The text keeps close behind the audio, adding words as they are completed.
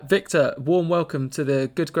Victor, warm welcome to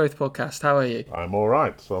the Good Growth Podcast. How are you? I'm all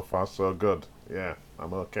right. So far, so good. Yeah,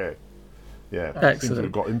 I'm okay. Yeah, it seems we've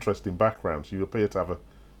Excellent. got interesting backgrounds. You appear to have a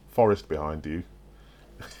forest behind you.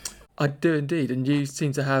 I do indeed, and you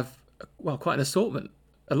seem to have, well, quite an assortment.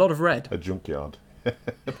 A lot of red. A junkyard.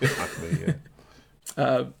 Behind me,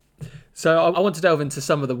 yeah. So I want to delve into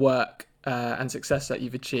some of the work and success that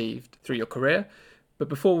you've achieved through your career. But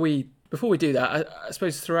before we do that, I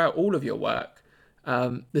suppose throughout all of your work,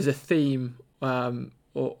 there's a theme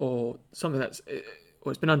or something it's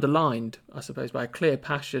been underlined, I suppose, by a clear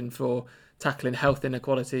passion for tackling health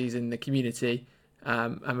inequalities in the community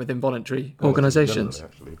and within voluntary organisations.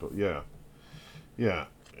 Generally, actually, but yeah,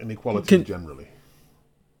 inequalities generally.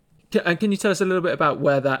 Can you tell us a little bit about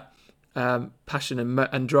where that passion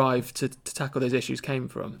and drive to tackle those issues came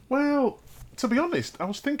from? Well, to be honest, I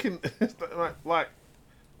was thinking, like,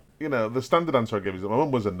 the standard answer I give is that my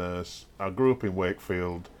mum was a nurse. I grew up in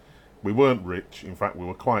Wakefield. We weren't rich. In fact, we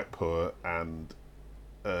were quite poor. And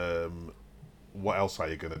what else are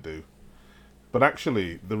you going to do? But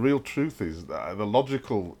actually, the real truth is that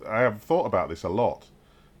I have thought about this a lot.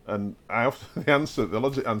 And the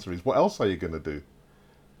logic answer is, what else are you going to do?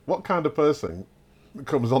 What kind of person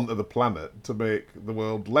comes onto the planet to make the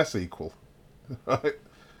world less equal? Right?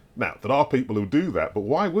 Now, there are people who do that, but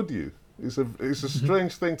why would you? It's a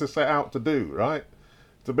strange thing to set out to do, right?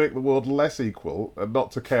 To make the world less equal and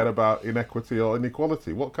not to care about inequity or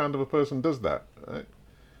inequality. What kind of a person does that? Right?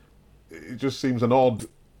 It just seems an odd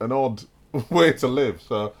way to live.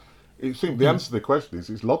 So it seems the answer to the question is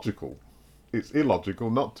it's logical. It's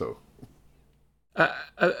illogical not to.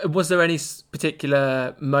 Was there any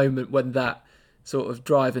particular moment when that sort of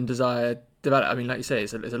drive and desire developed? I mean, like you say,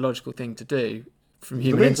 it's a logical thing to do from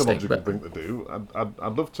human instinct. It's a logical thing to do.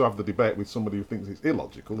 I'd love to have the debate with somebody who thinks it's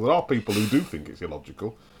illogical. There are people who do think it's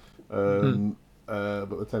illogical, but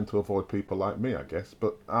they tend to avoid people like me, I guess.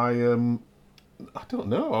 But I don't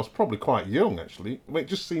know. I was probably quite young, actually. I mean, it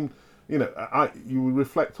just seemed, you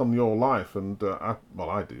reflect on your life, and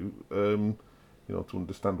I do, to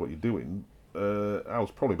understand what you're doing. I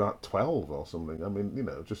was probably about 12 or something. I mean,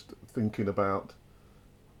 just thinking about,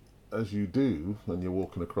 as you do when you're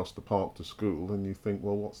walking across the park to school, and you think,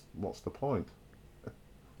 well, what's the point?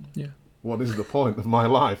 Yeah. What is the point of my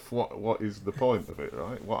life? What is the point of it,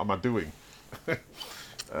 right? What am I doing?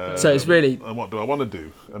 So it's really... And what do I want to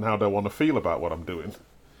do? And how do I want to feel about what I'm doing?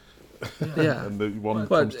 Yeah. And one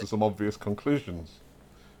comes to some obvious conclusions.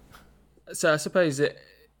 So I suppose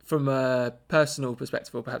from a personal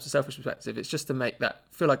perspective or perhaps a selfish perspective, it's just to make that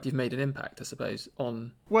feel like you've made an impact, I suppose,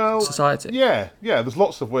 on society. Yeah. There's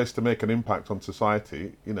lots of ways to make an impact on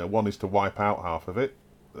society. One is to wipe out half of it.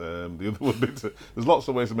 The other would be there's lots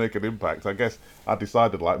of ways to make an impact. I guess I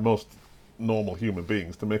decided, like most normal human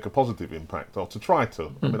beings, to make a positive impact or to try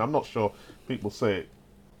to. I mean, I'm not sure people say,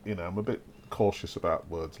 I'm a bit cautious about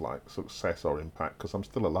words like success or impact because I'm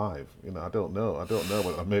still alive. I don't know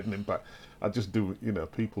whether I made an impact. I just do,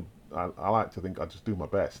 I like to think I just do my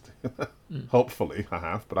best. Hopefully I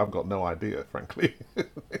have, but I've got no idea, frankly.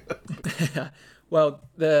 Well,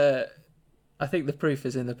 I think the proof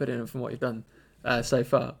is in the pudding from what you've done so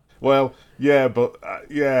far. Well, yeah, but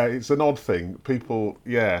it's an odd thing. People,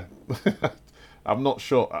 I'm not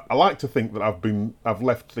sure. I like to think that I've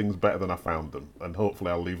left things better than I found them, and hopefully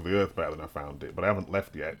I'll leave the earth better than I found it. But I haven't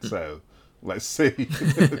left yet, so let's see.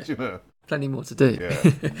 Plenty more to do.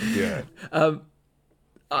 Yeah.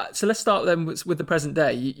 So let's start then with the present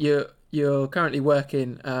day. You're currently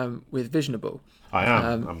working with Visionable. I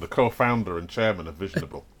am. I'm the co-founder and chairman of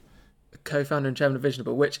Visionable. Co-founder and chairman of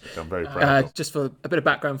Visionable, which I'm very proud of. Just for a bit of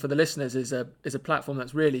background for the listeners, is a platform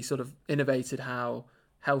that's really sort of innovated how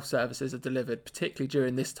health services are delivered, particularly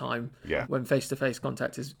during this time when face-to-face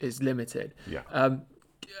contact is limited. Yeah.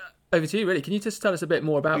 Over to you, really. Can you just tell us a bit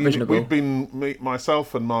more about Visionable?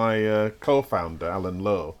 Myself and my co-founder, Alan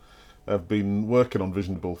Lowe, have been working on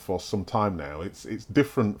Visionable for some time now. It's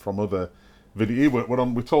different from other video.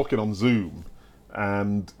 We're talking on Zoom,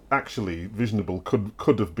 and actually, Visionable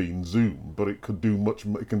could have been Zoom, but it can do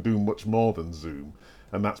much more than Zoom,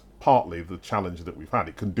 and that's partly the challenge that we've had.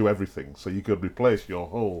 It can do everything, so you could replace your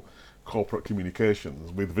whole corporate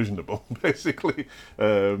communications with Visionable. Basically,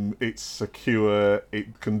 it's secure.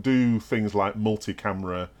 It can do things like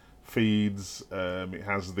multi-camera feeds. It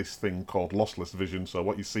has this thing called lossless vision, so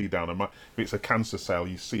what you see down if it's a cancer cell,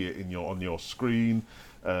 you see it on your screen.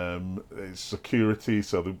 It's security,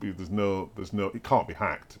 so there's no it can't be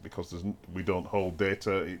hacked because we don't hold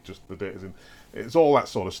data. The data's in. It's all that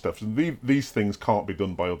sort of stuff. So these things can't be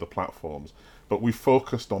done by other platforms. But we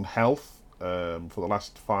focused on health for the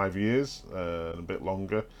last 5 years and a bit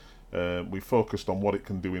longer. We focused on what it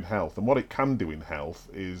can do in health, and what it can do in health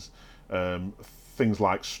is things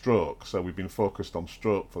like stroke. So we've been focused on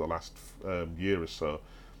stroke for the last year or so,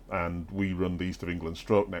 and we run the East of England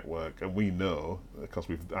Stroke Network, and we know, because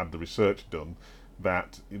we've had the research done,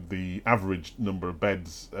 that the average number of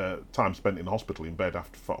beds, time spent in hospital in bed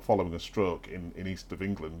after following a stroke in East of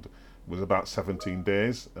England was about 17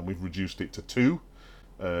 days, and we've reduced it to 2.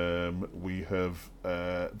 We have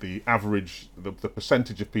the average, the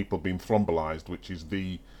percentage of people being thrombolyzed, which is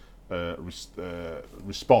the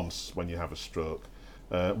response when you have a stroke,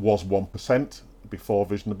 was 1% before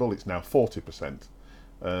Visionable. It's now 40%,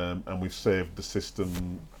 and we've saved the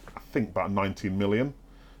system, I think, about 19 million.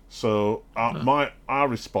 So our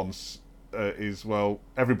response is, well,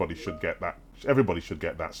 everybody should get that. Everybody should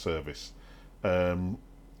get that service, and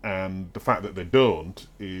the fact that they don't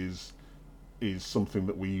is something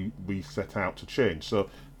that we set out to change. So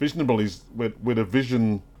Visionable is we're a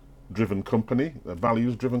vision-driven company, a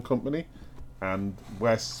values-driven company, and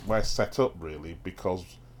we're set up really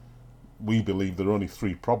because we believe there are only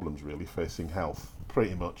 3 problems really facing health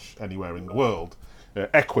pretty much anywhere in the world: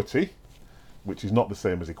 equity, which is not the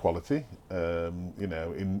same as equality.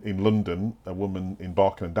 In London, a woman in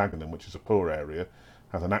Barking and Dagenham, which is a poor area,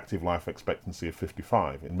 has an active life expectancy of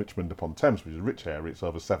 55. In Richmond upon Thames, which is a rich area, it's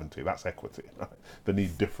over 70. That's equity. Right? They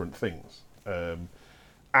need different things.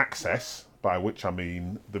 Access, by which I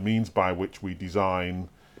mean the means by which we design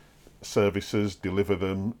services, deliver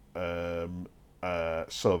them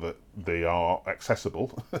so that they are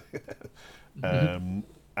accessible,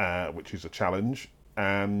 which is a challenge,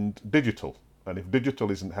 and digital. And if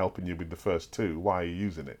digital isn't helping you with the first 2, why are you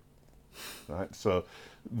using it? Right? So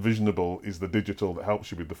Visionable is the digital that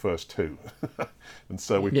helps you with the first 2. And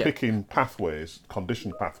so we're picking pathways,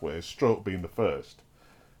 condition pathways, stroke being the first.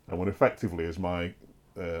 And we're effectively, as my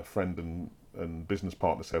friend and business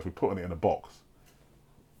partner says, we're putting it in a box.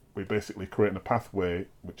 We're basically creating a pathway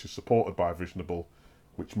which is supported by Visionable,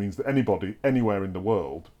 which means that anybody, anywhere in the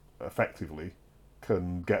world, effectively,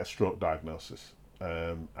 can get a stroke diagnosis.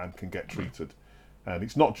 And can get treated. And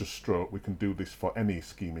it's not just stroke, we can do this for any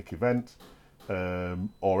ischemic event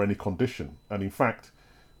or any condition. And in fact,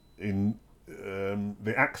 in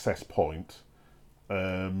the access point,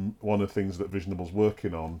 one of the things that Visionable's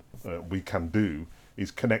working on, we can do,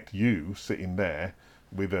 is connect you sitting there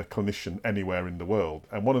with a clinician anywhere in the world.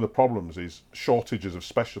 And one of the problems is shortages of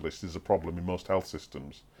specialists is a problem in most health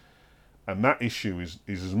systems. And that issue is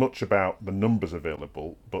as much about the numbers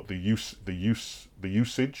available, but the usage,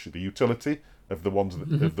 the utility of the ones that,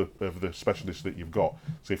 of the specialists that you've got.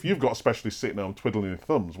 So if you've got a specialist sitting home twiddling his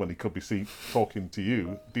thumbs when he could be talking to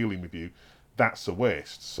you, dealing with you, that's a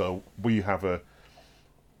waste. So we have our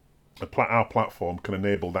platform can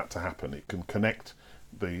enable that to happen. It can connect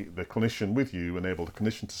the clinician with you, enable the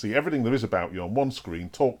clinician to see everything there is about you on one screen,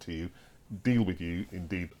 talk to you, deal with you,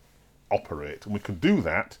 indeed operate. And we can do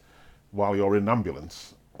that while you're in an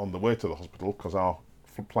ambulance on the way to the hospital, because our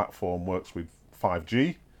platform works with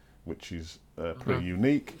 5G, which is pretty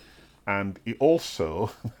unique. And it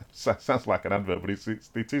also, sounds like an advert, but it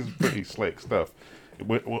is pretty slick stuff.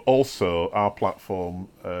 Our platform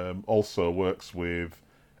also works with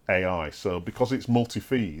AI. So because it's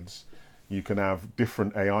multi-feeds, you can have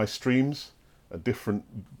different AI streams, different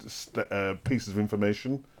pieces of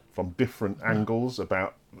information from different angles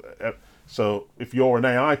about... So if you're an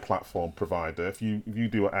AI platform provider, if you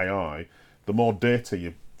do AI, the more data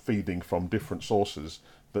you're feeding from different sources,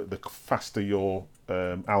 the faster your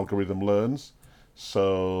algorithm learns.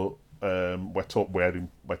 So we're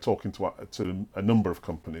talking to a number of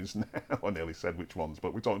companies now. I nearly said which ones,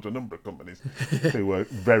 but we're talking to a number of companies who are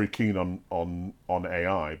very keen on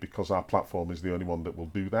AI, because our platform is the only one that will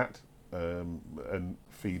do that and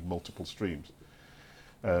feed multiple streams.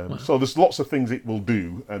 Wow. So there's lots of things it will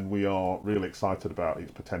do, and we are really excited about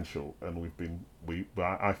its potential. And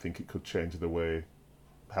I think it could change the way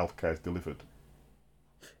healthcare is delivered.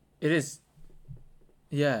 It is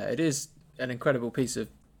an incredible piece of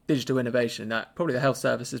digital innovation that probably the health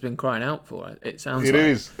service has been crying out for. It sounds like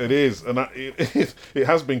it is, and it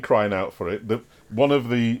has been crying out for it.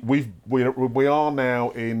 We are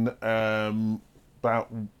now in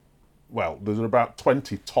there's about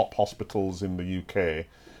 20 top hospitals in the UK,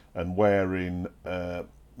 and we're in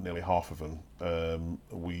nearly half of them.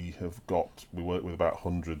 We work with about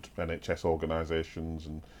 100 NHS organisations,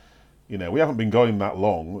 and we haven't been going that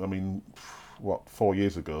long. I mean, 4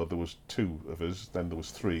 years ago there was 2 of us, then there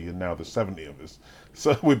was 3, and now there's 70 of us.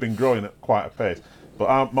 So we've been growing at quite a pace.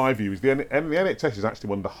 But my view is the NHS is actually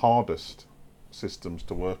one of the hardest systems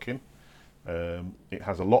to work in. It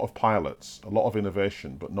has a lot of pilots, a lot of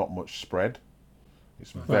innovation, but not much spread.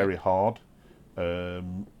 It's very hard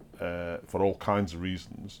for all kinds of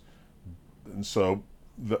reasons. And so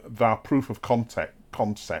our proof of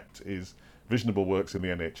concept is Visionable works in the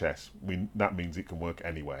NHS. That means it can work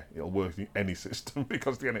anywhere. It'll work in any system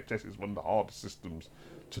because the NHS is one of the hardest systems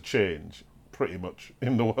to change pretty much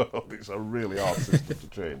in the world. It's a really hard system to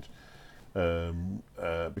change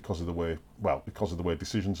because of the way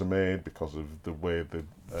decisions are made, because of the way the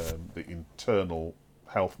internal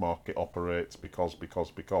health market operates, because,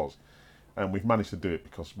 and we've managed to do it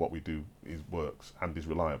because what we do works and is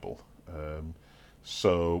reliable.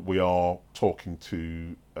 So we are talking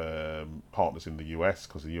to partners in the US,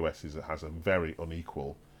 because the US has a very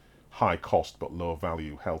unequal, high cost but low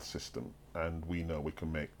value health system, and we know we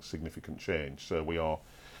can make significant change. So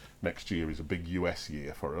next year is a big US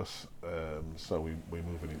year for us, so we're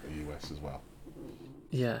moving into the US as well.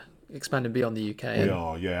 Yeah, expanding beyond the UK. We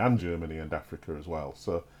are, yeah, and Germany and Africa as well.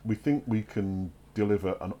 So we think we can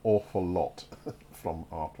deliver an awful lot from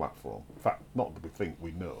our platform. In fact, not that we think,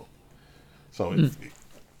 we know. So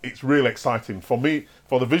it's really exciting for me,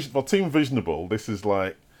 for Team Visionable. This is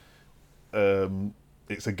like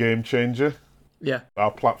it's a game changer. Yeah,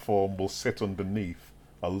 our platform will sit underneath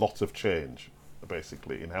a lot of change,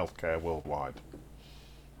 basically, in healthcare worldwide.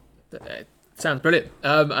 Sounds brilliant.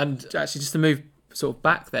 And actually, just to move sort of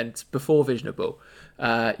back then to before Visionable,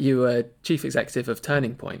 you were chief executive of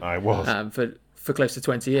Turning Point. I was for close to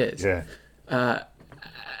 20 years. Yeah.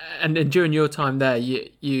 And during your time there,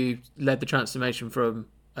 you led the transformation from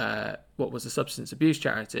what was a substance abuse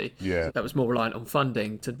charity that was more reliant on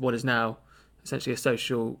funding to what is now essentially a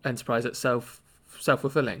social enterprise that's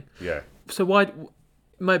self-fulfilling. Yeah. So why,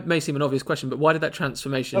 may seem an obvious question, but why did that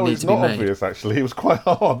transformation need to be made? It's not obvious, actually. It was quite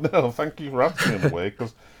hard. No, thank you for asking, in a way,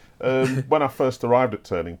 because when I first arrived at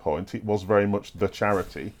Turning Point, it was very much the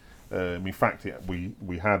charity. In fact, it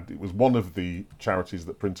was one of the charities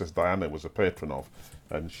that Princess Diana was a patron of,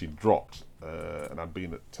 and she dropped. And I'd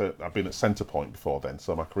been at Centrepoint before then,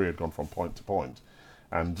 so my career had gone from point to point.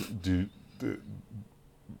 And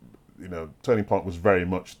Turning Point was very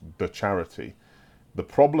much the charity. The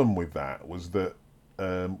problem with that was that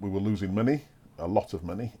we were losing money, a lot of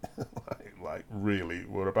money, like really,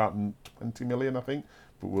 we're about 20 million, I think,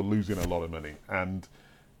 but we're losing a lot of money. And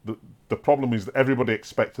the problem is that everybody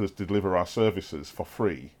expected us to deliver our services for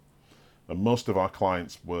free, and most of our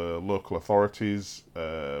clients were local authorities,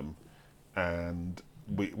 and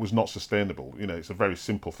it was not sustainable. It's a very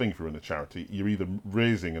simple thing if you're in a charity. You're either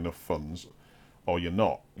raising enough funds or you're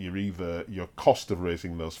not. Your cost of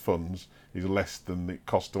raising those funds is less than the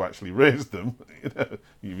cost to actually raise them.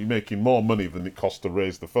 You'll be making more money than it costs to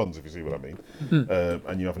raise the funds, if you see what I mean.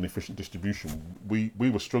 And you have an efficient distribution. We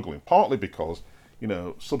were struggling, partly because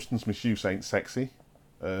substance misuse ain't sexy.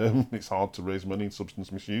 It's hard to raise money in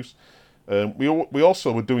substance misuse. We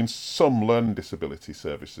also were doing some learning disability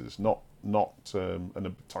services, and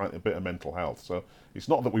a bit of mental health. So it's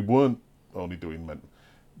not that we weren't only doing mental,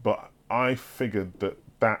 but I figured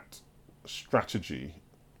that strategy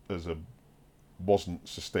wasn't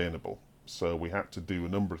sustainable. So we had to do a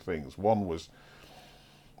number of things. One was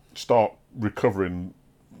start recovering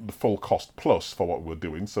the full cost plus for what we were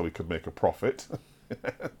doing, so we could make a profit.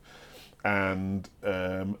 And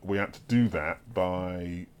we had to do that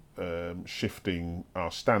by shifting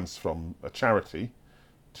our stance from a charity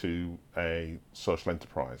to a social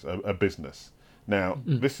enterprise, a business. Now,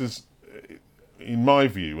 this is, in my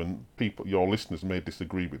view, and your listeners may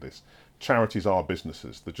disagree with this, charities are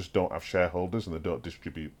businesses. They just don't have shareholders and they don't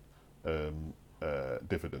distribute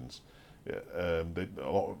dividends. I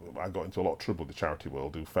got into a lot of trouble with the charity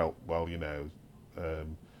world, who felt, well, you're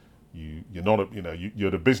not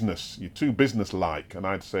you're a business, you're too business-like. And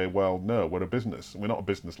I'd say, well, no, we're a business. We're not a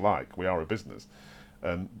business-like, we are a business.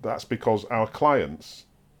 And that's because our clients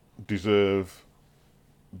deserve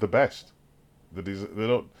the best. They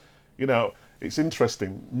don't, it's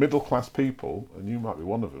interesting, middle-class people, and you might be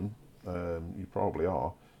one of them, you probably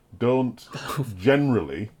are, don't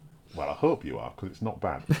generally, well, I hope you are, because it's not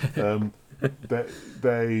bad,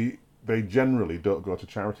 they generally don't go to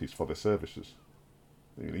charities for their services.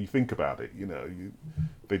 You think about it,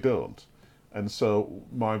 they don't. And so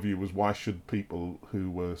my view was, why should people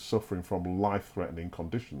who were suffering from life-threatening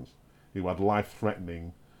conditions, who had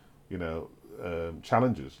life-threatening,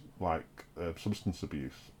 challenges like substance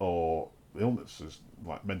abuse or illnesses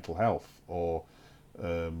like mental health or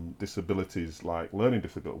disabilities like learning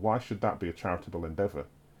disability, why should that be a charitable endeavour?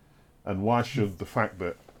 And why should the fact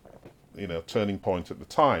that, Turning Point at the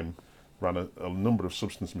time ran a number of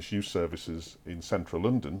substance misuse services in central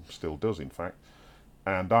London, still does in fact,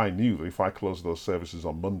 And I knew that if I closed those services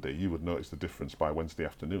on Monday, you would notice the difference by Wednesday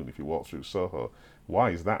afternoon if you walk through Soho. Why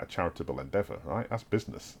is that a charitable endeavour, right? That's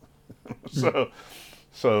business. So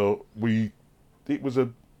it was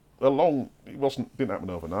didn't happen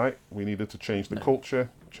overnight. We needed to change the culture,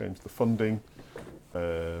 change the funding,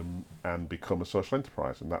 and become a social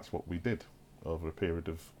enterprise. And that's what we did over a period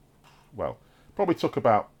of, well, probably took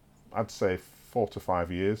about, I'd say, 4 to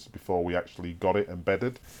 5 years before we actually got it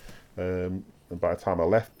embedded. And by the time I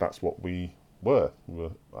left, that's what we were.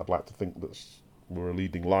 I'd like to think that we're a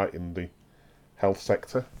leading light in the health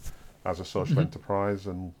sector as a social enterprise,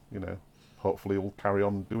 and hopefully we'll carry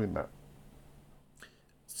on doing that.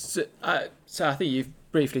 So I think you've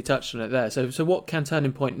briefly touched on it there. So what can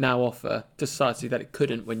Turning Point now offer to society that it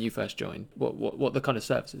couldn't when you first joined? What the kind of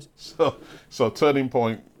services? So Turning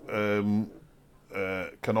Point can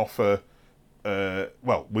offer.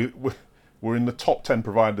 We're in the top 10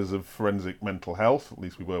 providers of forensic mental health. At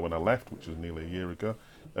least we were when I left, which was nearly a year ago.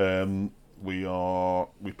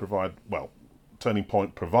 Turning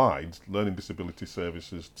Point provides learning disability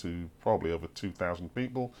services to probably over 2,000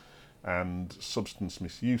 people, and substance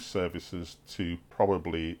misuse services to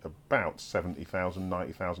probably about 70,000,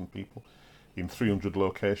 90,000 people in 300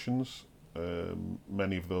 locations,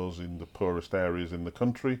 many of those in the poorest areas in the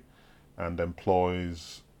country, and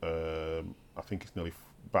employs, I think it's nearly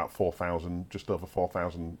about 4,000, just over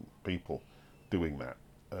 4,000 people doing that.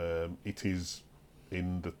 It is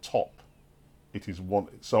in the top. It is one.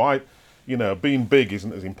 So being big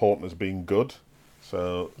isn't as important as being good.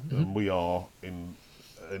 So we are in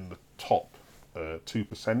the top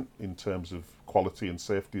 2% in terms of quality and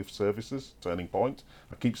safety of services. Turning Point.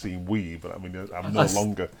 I keep saying we, but I mean I'm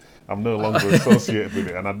no longer associated with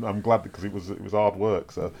it, and I'm glad because it was hard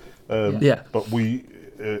work. So but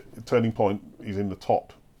Turning Point is in the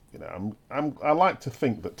top. I like to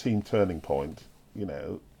think that Team Turning Point,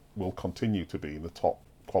 will continue to be in the top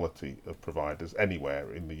quality of providers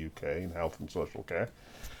anywhere in the UK in health and social care,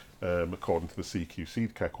 according to the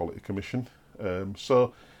CQC, Care Quality Commission.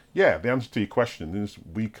 The answer to your question is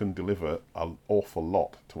we can deliver an awful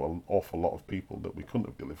lot to an awful lot of people that we couldn't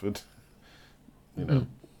have delivered,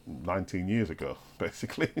 19 years ago,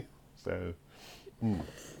 basically. So,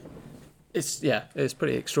 it's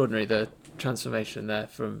pretty extraordinary, the transformation there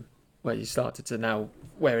from where you started to now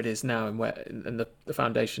where it is now, and the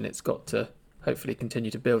foundation it's got to hopefully continue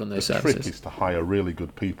to build on those services. The trick is to hire really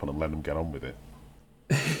good people and let them get on with it.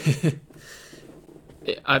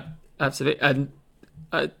 Absolutely, and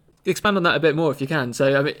expand on that a bit more if you can.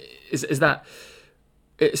 So, I mean, is that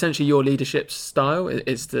essentially your leadership style?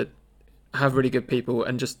 Is to have really good people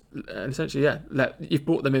and essentially, you've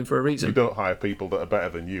brought them in for a reason. You don't hire people that are better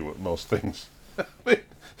than you at most things.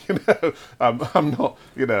 I'm not.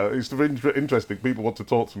 It's interesting. People want to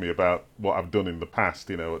talk to me about what I've done in the past,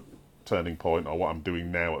 at Turning Point, or what I'm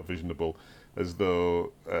doing now at Visionable, as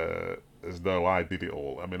though I did it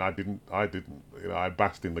all. I mean, I didn't. I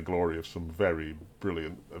basked in the glory of some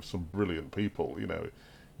brilliant people.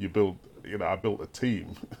 I built a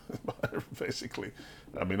team, basically.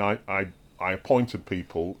 I mean, I appointed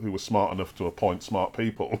people who were smart enough to appoint smart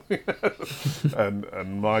people,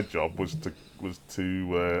 and my job was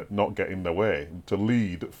to not get in their way, to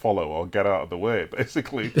lead, follow, or get out of the way,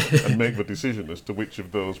 basically, and make the decision as to which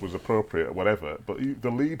of those was appropriate or whatever. But the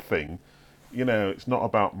lead thing, it's not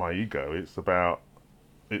about my ego. It's about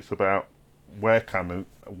where can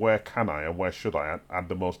I and where should I add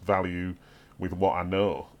the most value with what I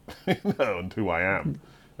know, and who I am,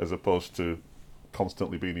 as opposed to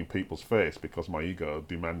constantly being in people's face because my ego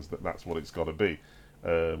demands that that's what it's got to be.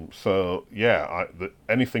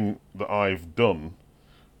 Anything that I've done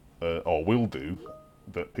or will do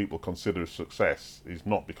that people consider a success is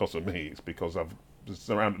not because of me. It's because I've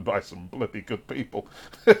surrounded by some bloody good people,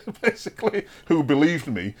 basically, who believed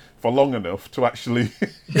me for long enough to actually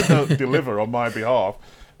deliver on my behalf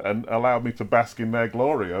and allow me to bask in their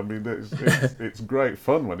glory. I mean, it's great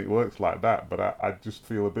fun when it works like that, but I just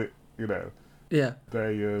feel a bit, Yeah.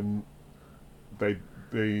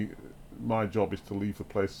 My job is to leave the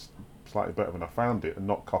place slightly better than I found it and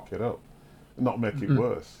not cock it up, not make it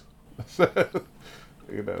worse.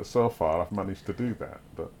 So far I've managed to do that,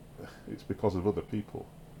 but it's because of other people.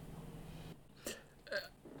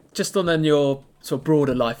 Just on then your sort of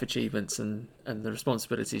broader life achievements and the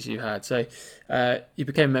responsibilities you had. So you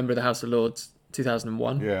became a member of the House of Lords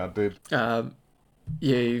 2001. Yeah, I did.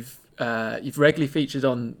 You've regularly featured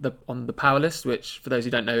on the Power List, which, for those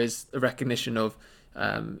who don't know, is a recognition of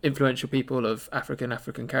influential people of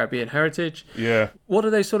African Caribbean heritage. Yeah. What do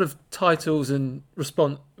those sort of titles and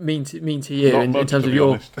response mean to you Not in much, terms to of be your?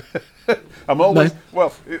 honest. I'm always No?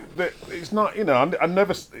 well. It's not. I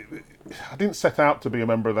never. I didn't set out to be a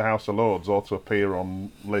member of the House of Lords or to appear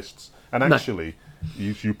on lists. And No. actually,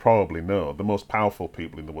 you probably know, the most powerful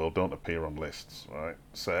people in the world don't appear on lists, right?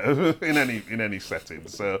 So in any setting.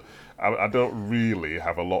 So I don't really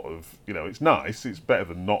have a lot of. It's nice. It's better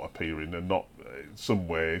than not appearing, and not in some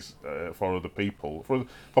ways for other people. For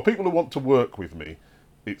people who want to work with me.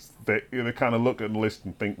 They kind of look at the list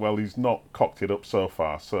and think, well, he's not cocked it up so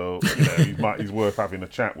far, so he's worth having a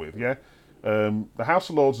chat with. Yeah, the House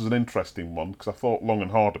of Lords is an interesting one because I thought long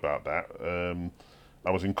and hard about that.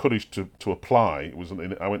 I was encouraged to apply.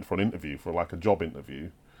 I went for an interview, for like a job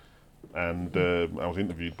interview, and I was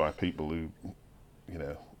interviewed by people who,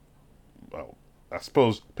 well, I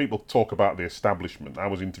suppose people talk about the establishment. I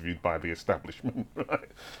was interviewed by the establishment,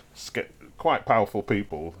 right? Quite powerful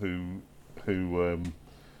people who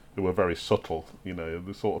are very subtle,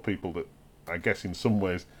 the sort of people that I guess in some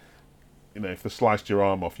ways, if they sliced your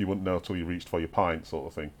arm off, you wouldn't know till you reached for your pint, sort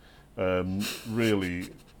of thing. Really,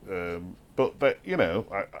 but that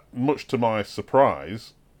much to my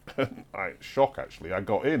surprise, shock actually, I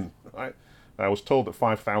got in. I was told that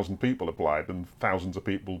 5,000 people applied, and thousands of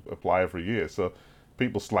people apply every year. So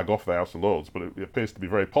people slag off the House of Lords, but it appears to be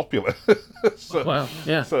very popular. Wow.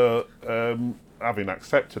 Yeah. So, having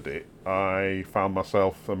accepted it, I found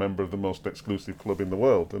myself a member of the most exclusive club in the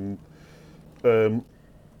world, and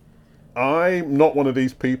I'm not one of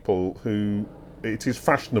these people who it is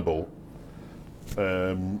fashionable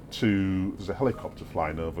there's a helicopter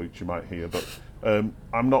flying over which you might hear, but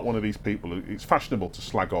I'm not one of these people who it's fashionable to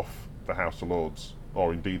slag off the House of Lords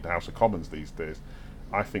or indeed the House of Commons these days.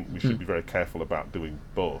 I think we should be very careful about doing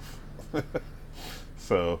both. But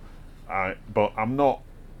I'm not,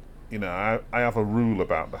 I have a rule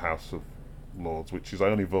about the House of Lords, which is I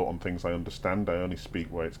only vote on things I understand. I only speak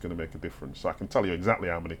where it's going to make a difference. So I can tell you exactly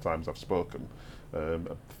how many times I've spoken,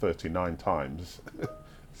 39 times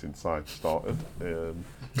since I started.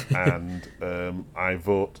 I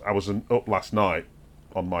vote. I was up last night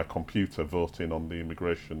on my computer voting on the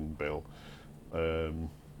immigration bill.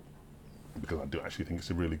 Because I do actually think it's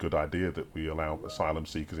a really good idea that we allow asylum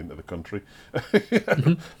seekers into the country.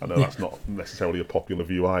 I know that's not necessarily a popular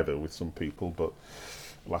view either with some people, but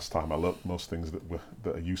last time I looked, most things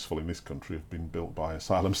that are useful in this country have been built by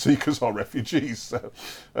asylum seekers or refugees,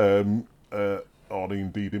 or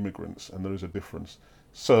indeed immigrants, and there is a difference.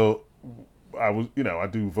 So I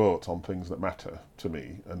do vote on things that matter to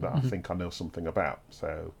me and that I think I know something about.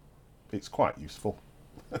 So it's quite useful.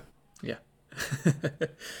 Yeah.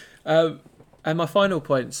 And my final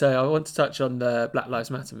point, so I want to touch on the Black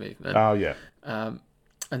Lives Matter movement. Oh, yeah.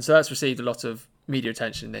 And so that's received a lot of media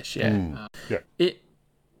attention this year. Yeah.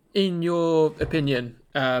 In your opinion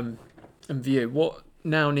and view, what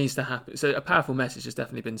now needs to happen? So a powerful message has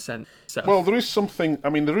definitely been sent. Well, there is something,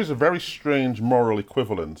 there is a very strange moral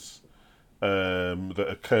equivalence that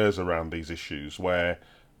occurs around these issues where,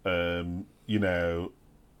 a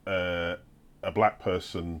black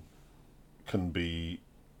person can be,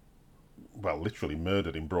 well, literally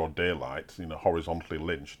murdered in broad daylight, horizontally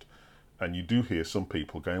lynched, and you do hear some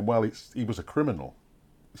people going, well, he was a criminal.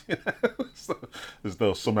 As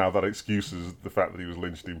though somehow that excuses the fact that he was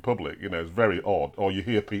lynched in public. It's very odd. Or you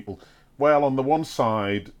hear people, well, on the one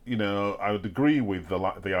side, I would agree with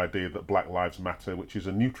the idea that Black Lives Matter, which is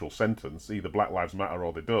a neutral sentence, either Black Lives Matter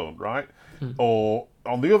or they don't, right? Or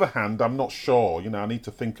on the other hand, I'm not sure. I need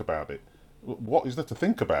to think about it. What is there to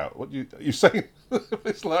think about? What you saying?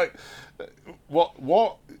 It's like,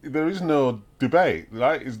 what? There is no debate,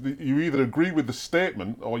 right? You either agree with the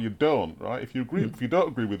statement or you don't, right? If you don't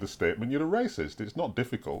agree with the statement, you're a racist. It's not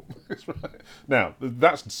difficult. It's right. Now,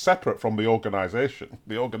 that's separate from the organisation.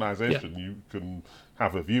 The organisation you can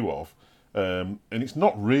have a view of, and it's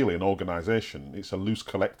not really an organisation. It's a loose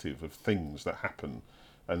collective of things that happen.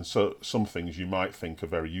 And so some things you might think are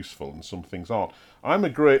very useful, and some things aren't. I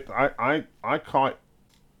like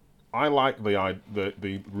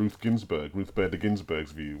the Ruth Bader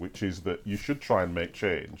Ginsburg's view, which is that you should try and make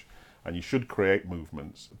change, and you should create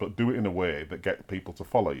movements, but do it in a way that get people to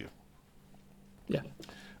follow you. Yeah.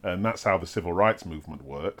 And that's how the civil rights movement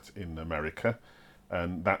worked in America,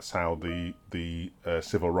 and that's how the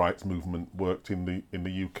civil rights movement worked in the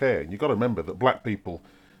UK. And you've got to remember that black people.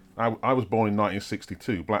 I was born in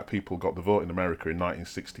 1962. Black people got the vote in America in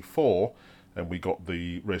 1964, and we got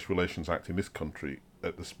the Race Relations Act in this country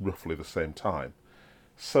at roughly the same time.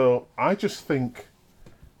 So I just think,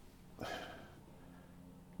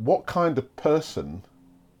 what kind of person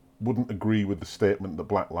wouldn't agree with the statement that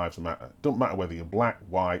Black Lives Matter. It doesn't matter whether you're black,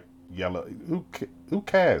 white, yellow. Who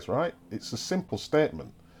cares, right? It's a simple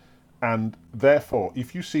statement. And therefore,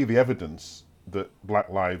 if you see the evidence that Black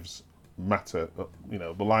Lives Matter,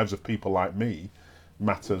 the lives of people like me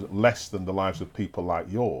matter less than the lives of people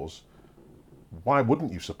like yours, why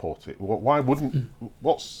wouldn't you support it? Why wouldn't?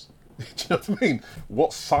 What's do you know what I mean?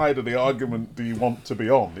 What side of the argument do you want to be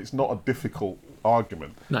on? It's not a difficult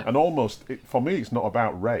argument, No. and almost for me, it's not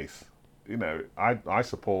about race. I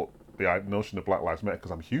support the notion of Black Lives Matter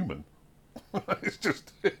because I'm human.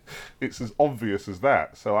 It's as obvious as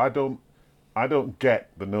that. So I don't get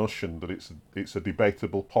the notion that it's a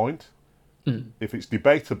debatable point. If it's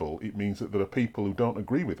debatable, it means that there are people who don't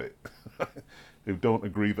agree with it, who don't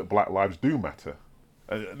agree that black lives do matter.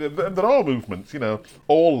 There are movements,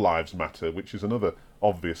 all lives matter, which is another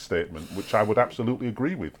obvious statement, which I would absolutely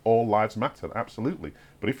agree with. All lives matter, absolutely.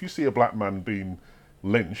 But if you see a black man being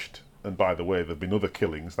lynched, and by the way, there have been other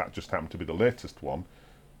killings, that just happened to be the latest one,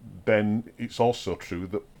 then it's also true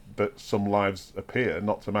that some lives appear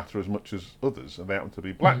not to matter as much as others, and they happen to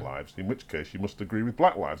be black lives, in which case you must agree with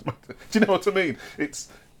Black Lives Matter. Do you know what I mean?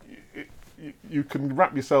 You can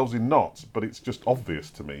wrap yourselves in knots, but it's just obvious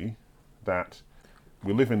to me that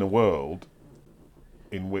we live in a world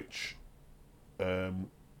in which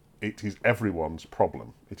it is everyone's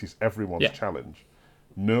problem. It is everyone's challenge.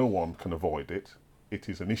 No one can avoid it. It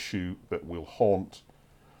is an issue that will haunt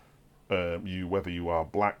you, whether you are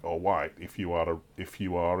black or white, if you are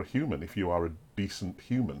a human, if you are a decent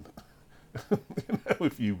human.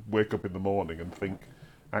 If you wake up in the morning and think,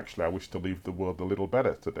 actually, I wish to leave the world a little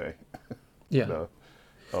better today. Yeah.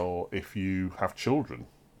 Or if you have children,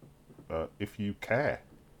 if you care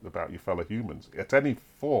about your fellow humans at any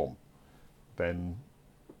form, then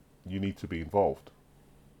you need to be involved.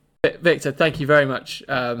 Victor, thank you very much.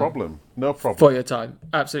 No problem. For your time.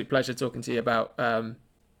 Absolute pleasure talking to you about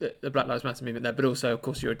the Black Lives Matter movement there, but also, of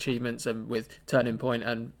course, your achievements and with Turning Point,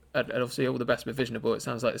 and obviously all the best with Visionable. It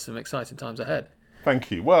sounds like there's some exciting times ahead. Thank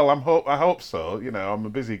you. Well, I hope so. I'm a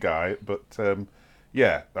busy guy, but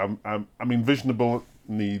Visionable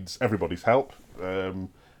needs everybody's help,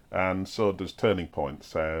 and so does Turning Point.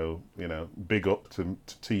 So big up to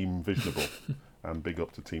Team Visionable, and big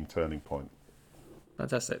up to Team Turning Point.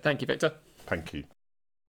 Fantastic. Thank you, Victor. Thank you.